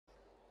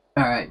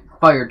Alright,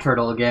 fire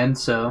turtle again,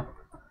 so...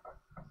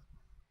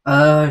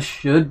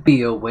 should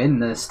be a win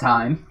this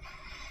time.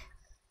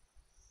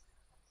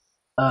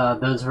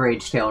 Those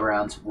Rage Tail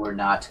rounds were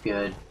not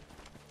good.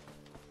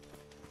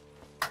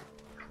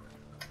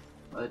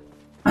 But,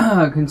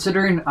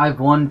 considering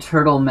I've won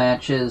turtle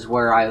matches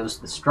where I was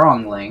the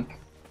strong Link,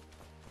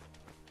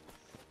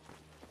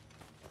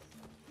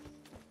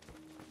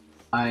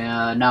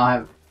 I, now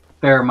have a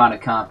fair amount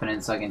of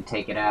confidence I can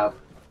take it out.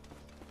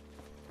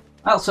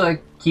 Also,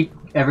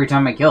 every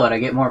time I kill it, I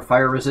get more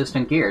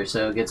fire-resistant gear,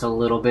 so it gets a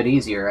little bit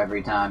easier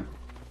every time.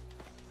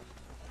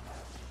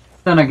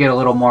 Then I get a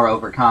little more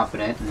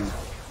overconfident, and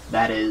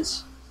that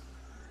is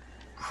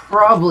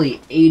probably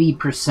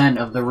 80%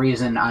 of the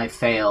reason I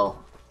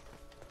fail.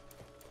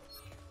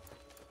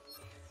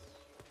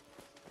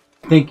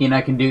 Thinking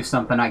I can do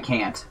something I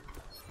can't.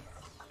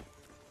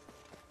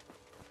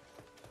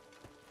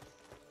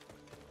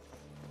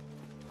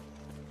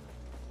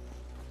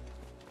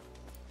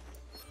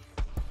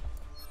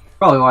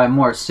 Probably why I'm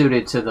more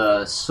suited to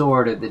the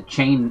sword or the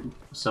chain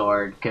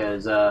sword,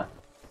 because,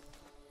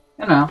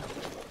 you know,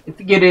 if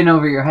you get in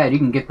over your head, you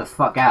can get the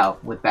fuck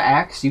out. With the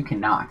axe, you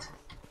cannot.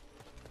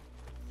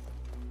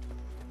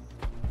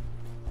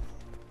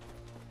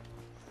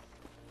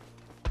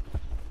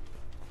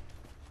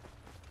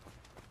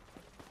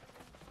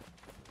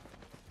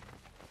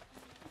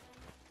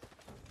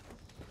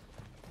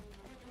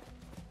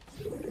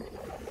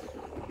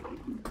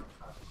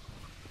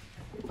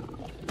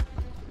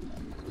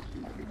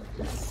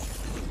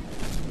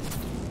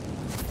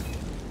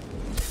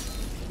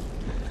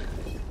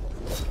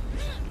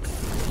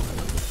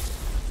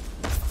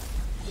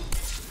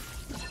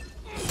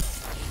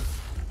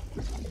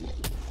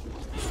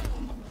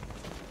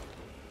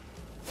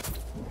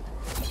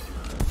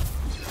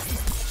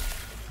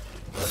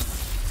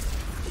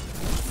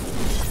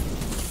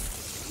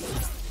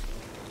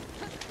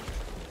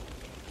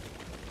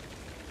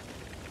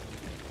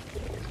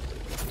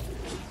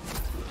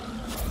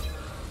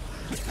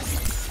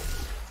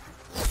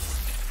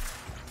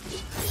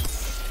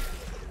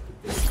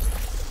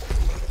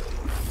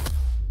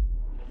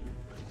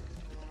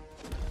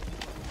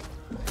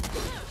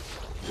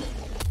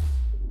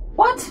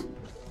 What?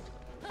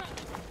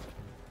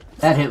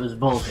 That hit was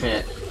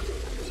bullshit.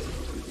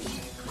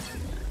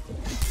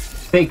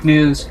 Fake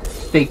news,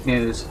 fake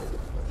news,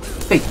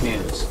 fake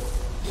news.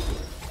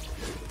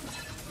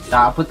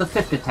 Stop with the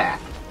fifth attack.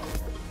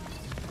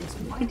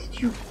 Why did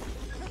you...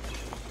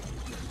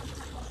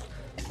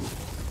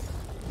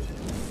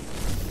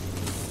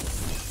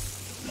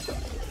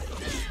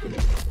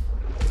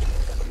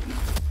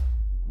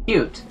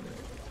 Cute.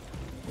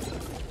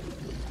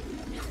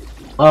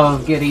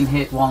 Love getting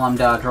hit while I'm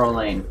dodge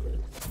rolling.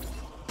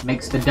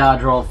 Makes the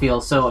dodge roll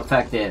feel so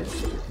effective.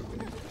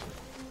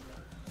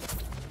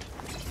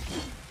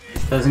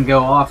 Doesn't go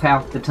off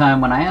half the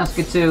time when I ask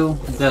it to.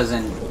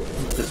 Doesn't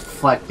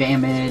deflect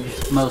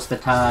damage most of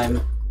the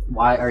time.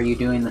 Why are you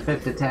doing the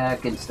fifth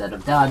attack instead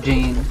of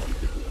dodging?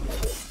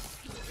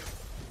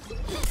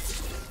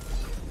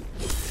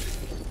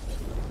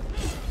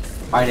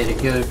 Why did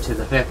it go to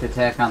the fifth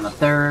attack on the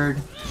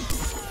third?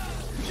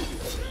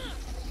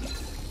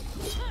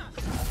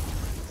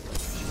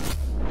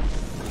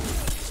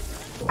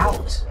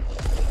 Out!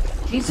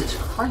 Jesus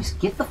Christ,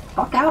 get the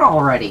fuck out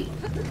already!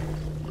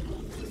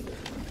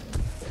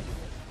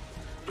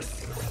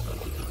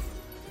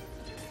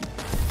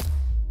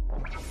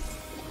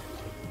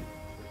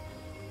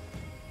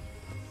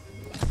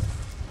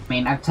 I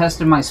mean, I've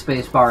tested my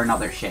spacebar and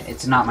other shit.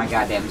 It's not my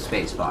goddamn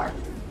spacebar.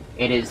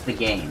 It is the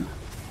game.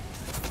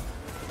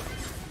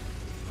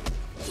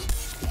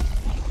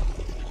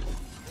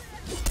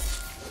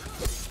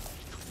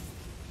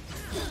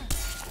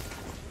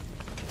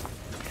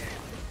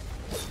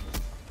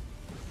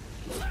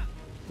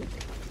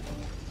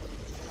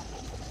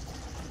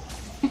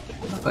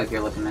 Look like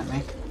you're looking at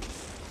me.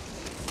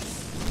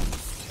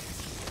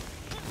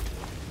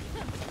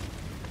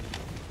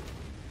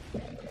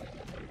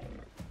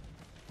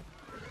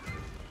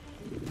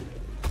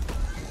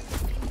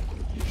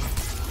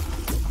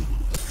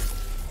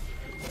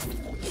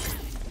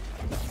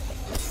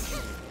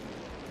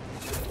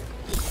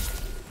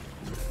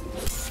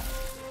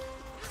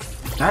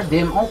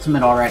 Goddamn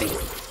ultimate already.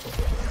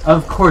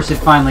 Of course it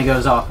finally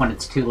goes off when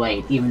it's too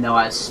late, even though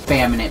I was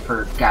spamming it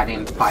for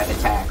goddamn 5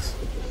 attacks.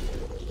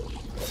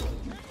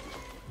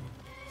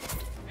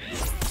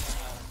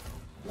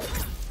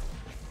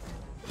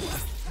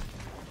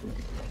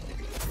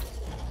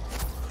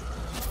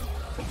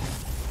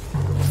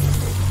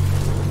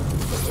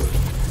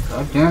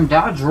 Goddamn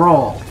dodge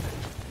roll.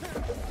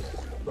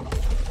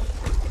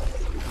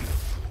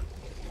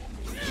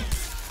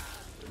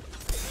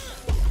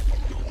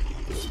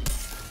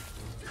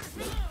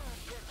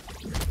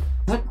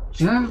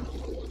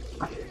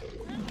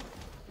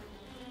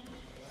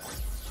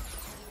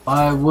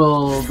 Why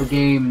will the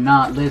game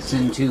not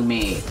listen to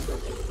me?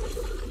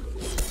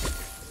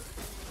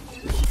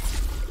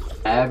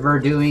 Ever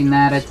doing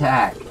that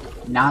attack.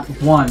 Not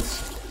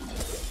once.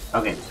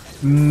 Okay,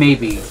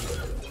 maybe.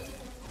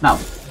 No.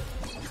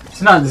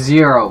 It's not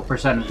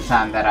 0% of the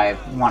time that I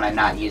want to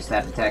not use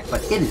that attack,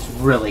 but it is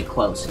really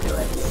close to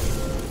it.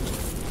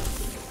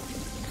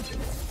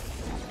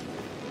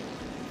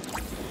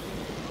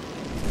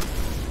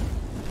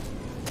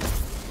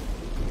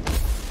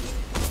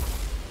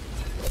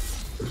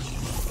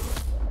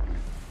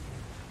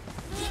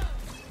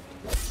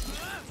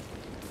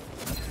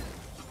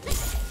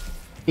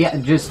 Yeah,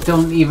 just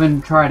don't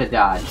even try to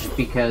dodge,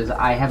 because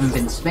I haven't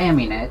been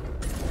spamming it,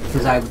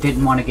 because I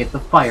didn't want to get the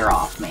fire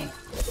off me.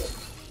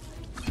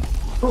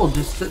 Cool,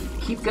 just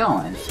keep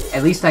going.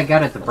 At least I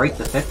got it to break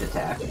the 5th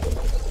attack.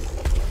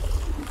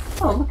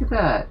 Oh, look at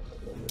that.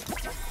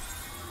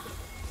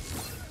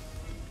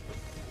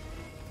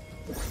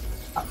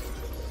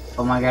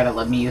 Oh my god, it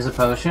let me use a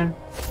potion?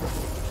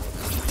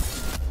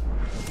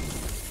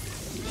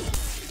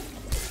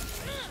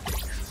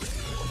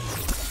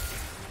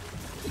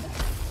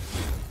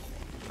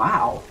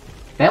 Wow.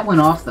 That went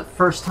off the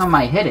first time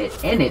I hit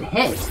it, and it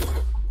hit!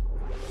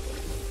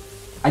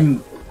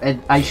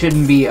 I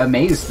shouldn't be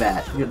amazed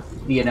that,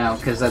 you know,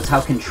 because that's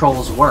how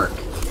controls work.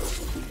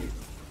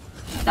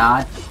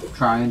 Not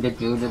trying to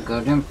do the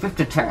goddamn 5th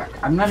attack.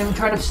 I'm not even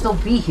trying to still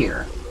be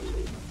here.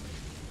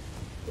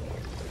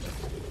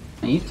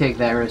 Now, you take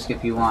that risk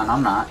if you want,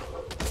 I'm not.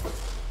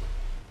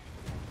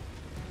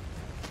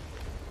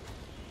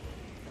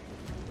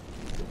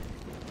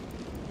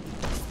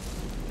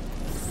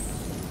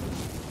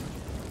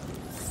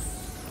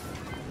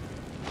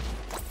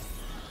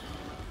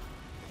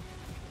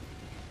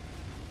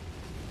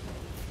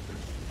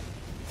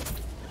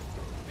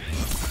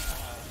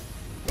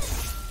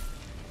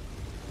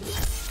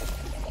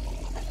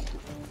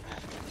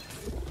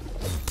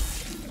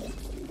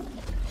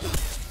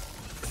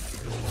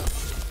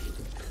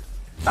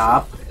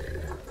 Stop.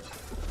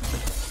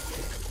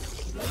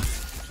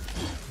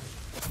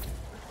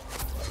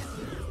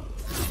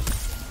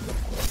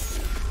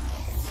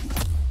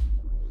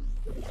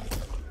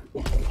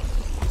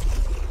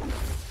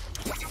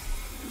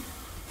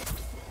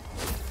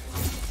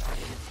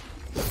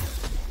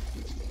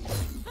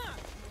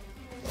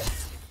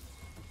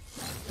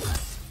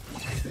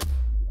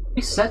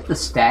 Reset the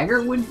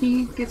stagger when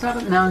he gets out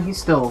of— no,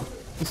 he's still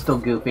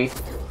goofy.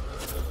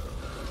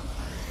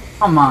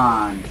 Come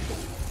on.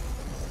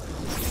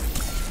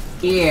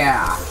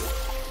 Yeah.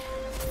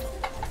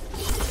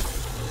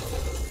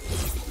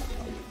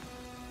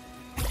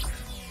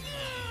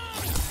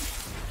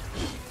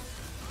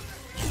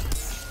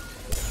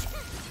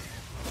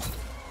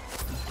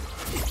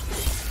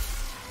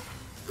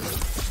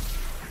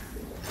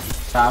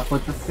 Stop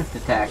with the 5th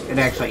attack. It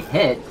actually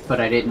hit, but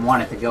I didn't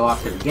want it to go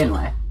off to begin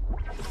with.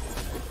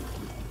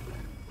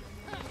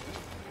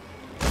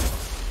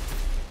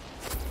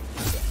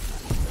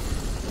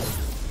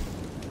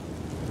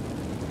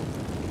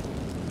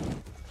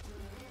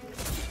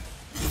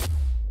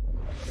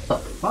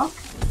 Fuck?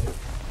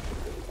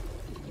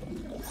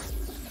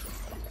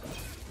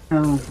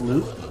 No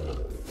loot.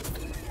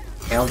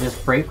 They'll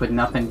just break with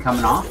nothing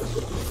coming off.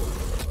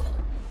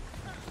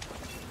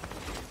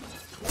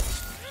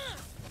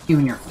 You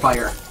and your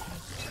fire.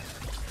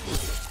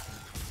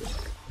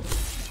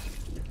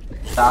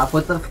 Stop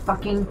with the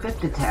fucking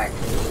 5th attack.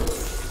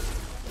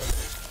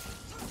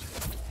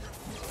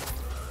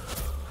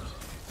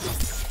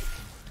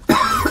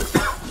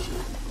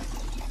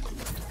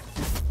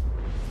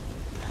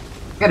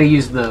 Gotta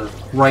use the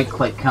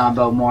right-click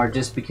combo more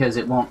just because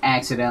it won't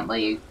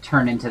accidentally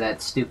turn into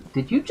that stupid—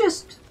 did you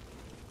just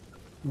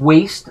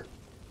waste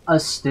a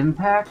stim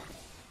pack?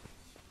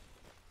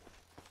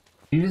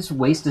 Did you just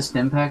waste a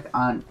stim pack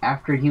on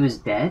after he was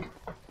dead?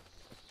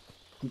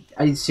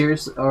 Are you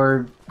serious?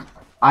 Or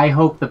I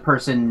hope the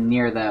person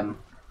near them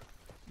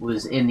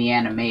was in the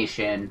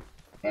animation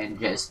and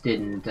just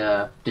didn't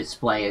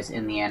display as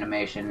in the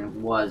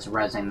animation, was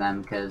rezzing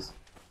them, because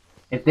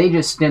if they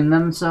just stim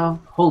themselves,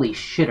 holy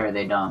shit are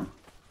they dumb.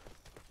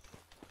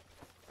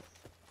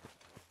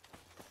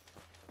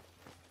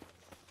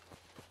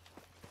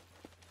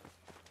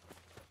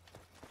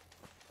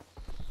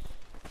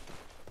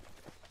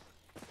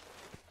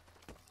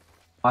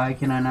 Why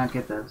can I not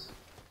get this?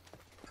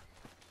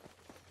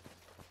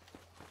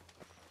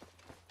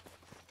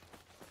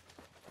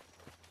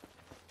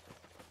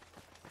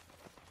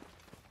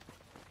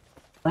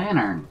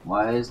 Lantern.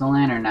 Why is the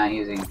lantern not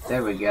using?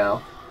 There we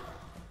go.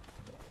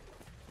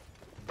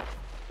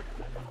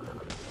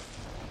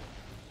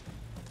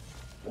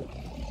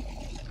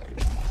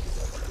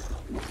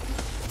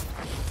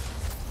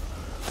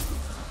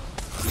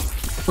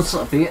 What's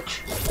up,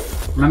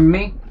 bitch? Remember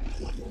me?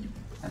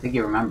 I think he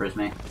remembers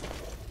me.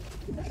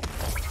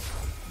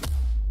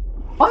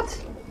 What?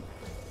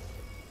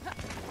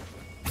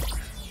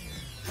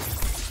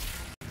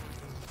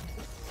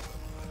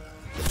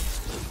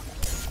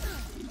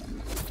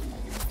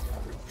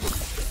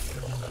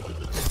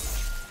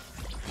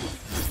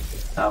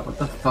 Stop with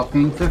the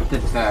fucking 5th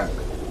attack.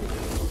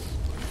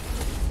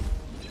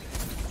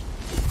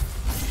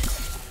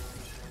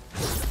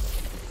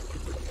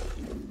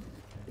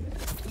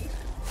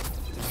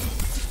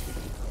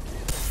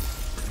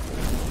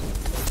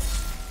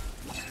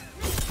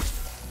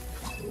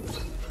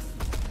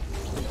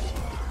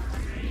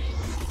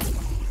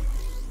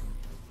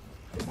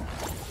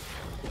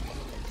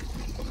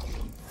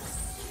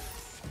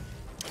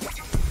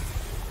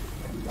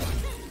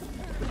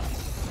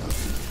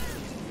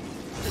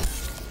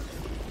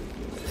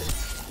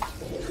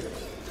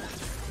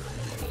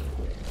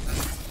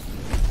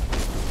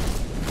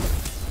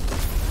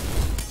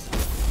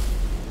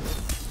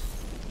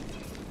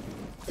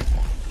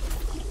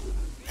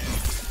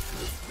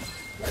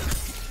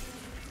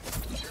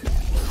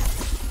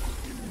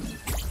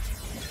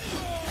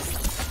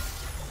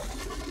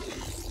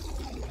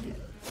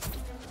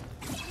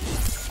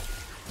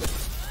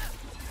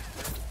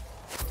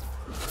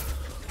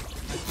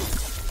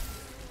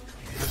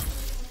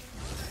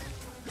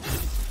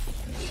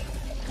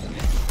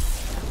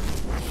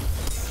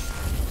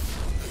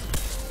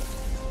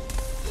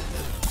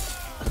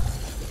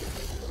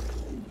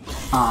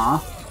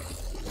 Aw.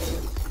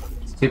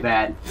 It's too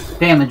bad.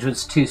 Damage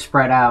was too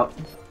spread out.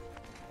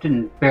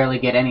 Didn't barely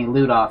get any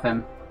loot off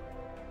him.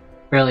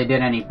 Barely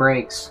did any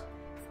breaks.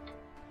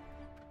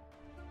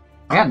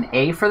 I got an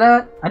A for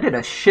that? I did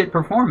a shit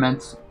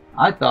performance,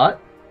 I thought.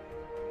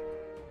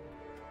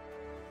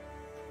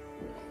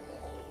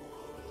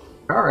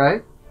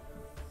 Alright.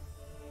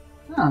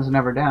 I was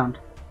never downed.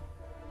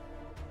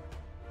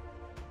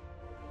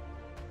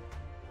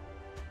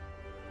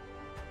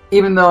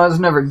 Even though I was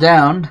never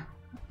downed,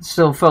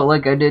 still felt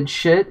like I did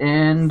shit,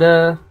 and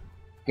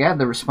yeah,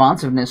 the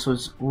responsiveness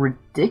was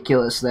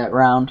ridiculous that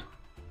round.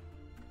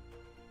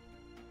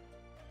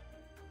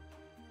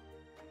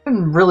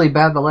 Been really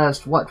bad the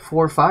last, what,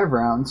 4 or 5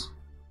 rounds.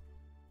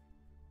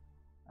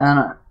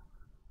 And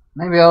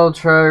maybe I'll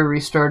try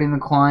restarting the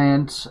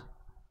client.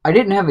 I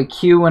didn't have a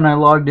queue when I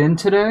logged in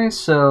today,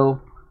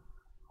 so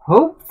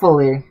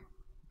hopefully,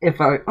 if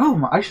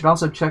I should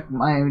also check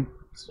I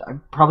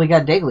probably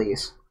got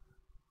dailies.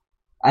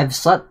 I've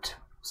slept,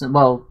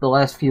 well, the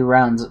last few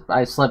rounds,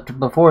 I slept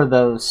before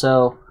those,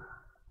 so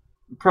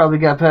probably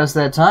got past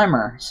that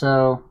timer,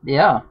 so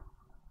yeah.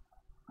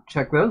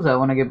 Check those out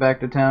when I get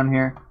back to town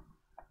here.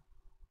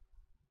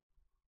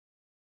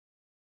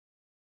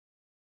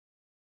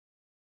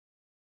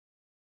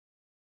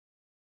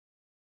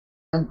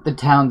 The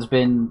town's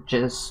been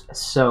just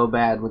so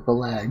bad with the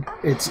lag.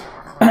 It's,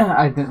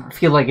 I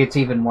feel like it's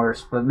even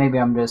worse, but maybe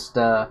I'm just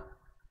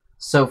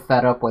so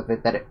fed up with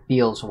it that it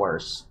feels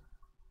worse.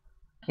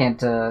 Can't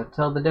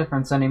tell the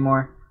difference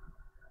anymore.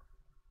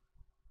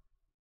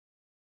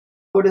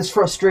 What is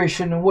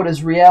frustration and what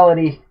is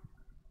reality?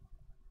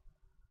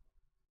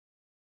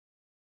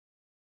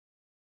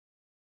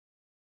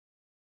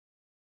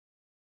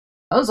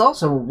 That was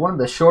also one of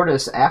the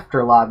shortest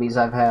after lobbies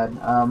I've had.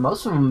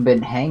 Most of them have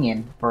been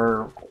hanging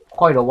for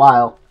quite a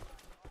while.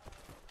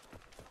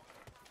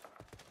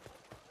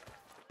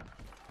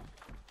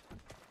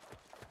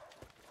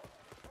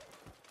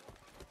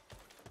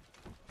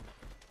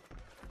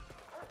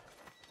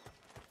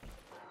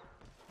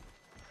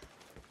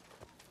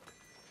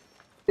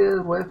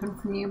 Good weapon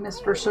from you,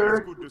 Mr. Sir.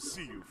 Good to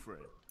see you,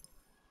 friend.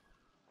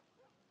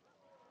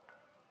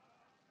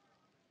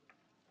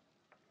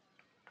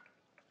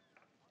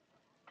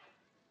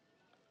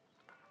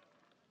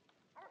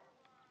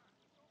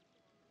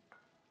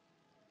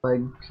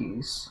 Leg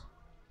piece.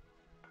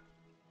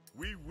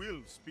 We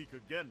will speak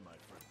again, my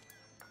friend.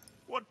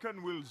 What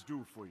can wills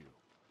do for you?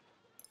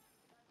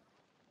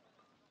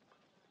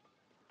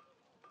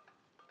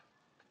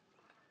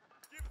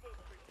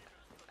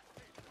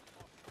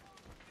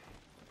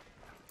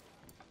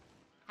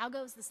 How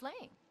goes the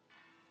slaying?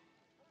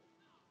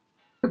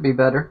 Could be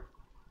better.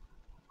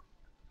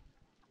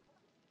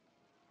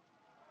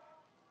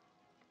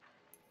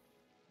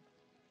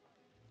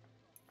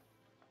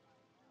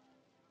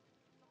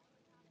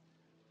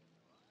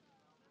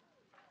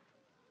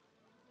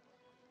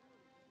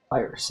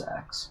 Fire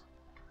sacks.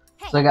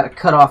 So I gotta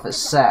cut off his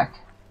sack.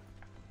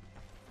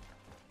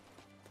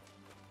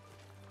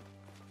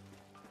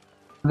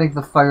 I think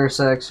the fire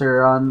sacks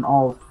are on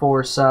all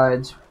 4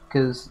 sides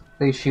because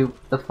they shoot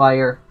the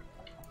fire.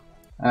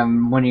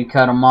 When you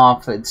cut them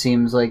off, it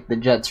seems like the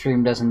jet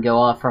stream doesn't go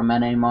off from it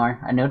anymore.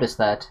 I noticed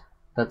that.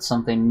 That's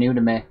something new to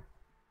me.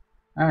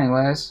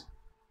 Anyways,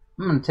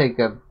 I'm gonna take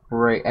a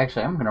break.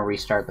 Actually, I'm gonna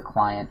restart the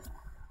client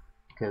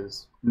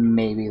because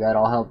maybe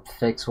that'll help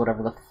fix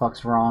whatever the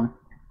fuck's wrong.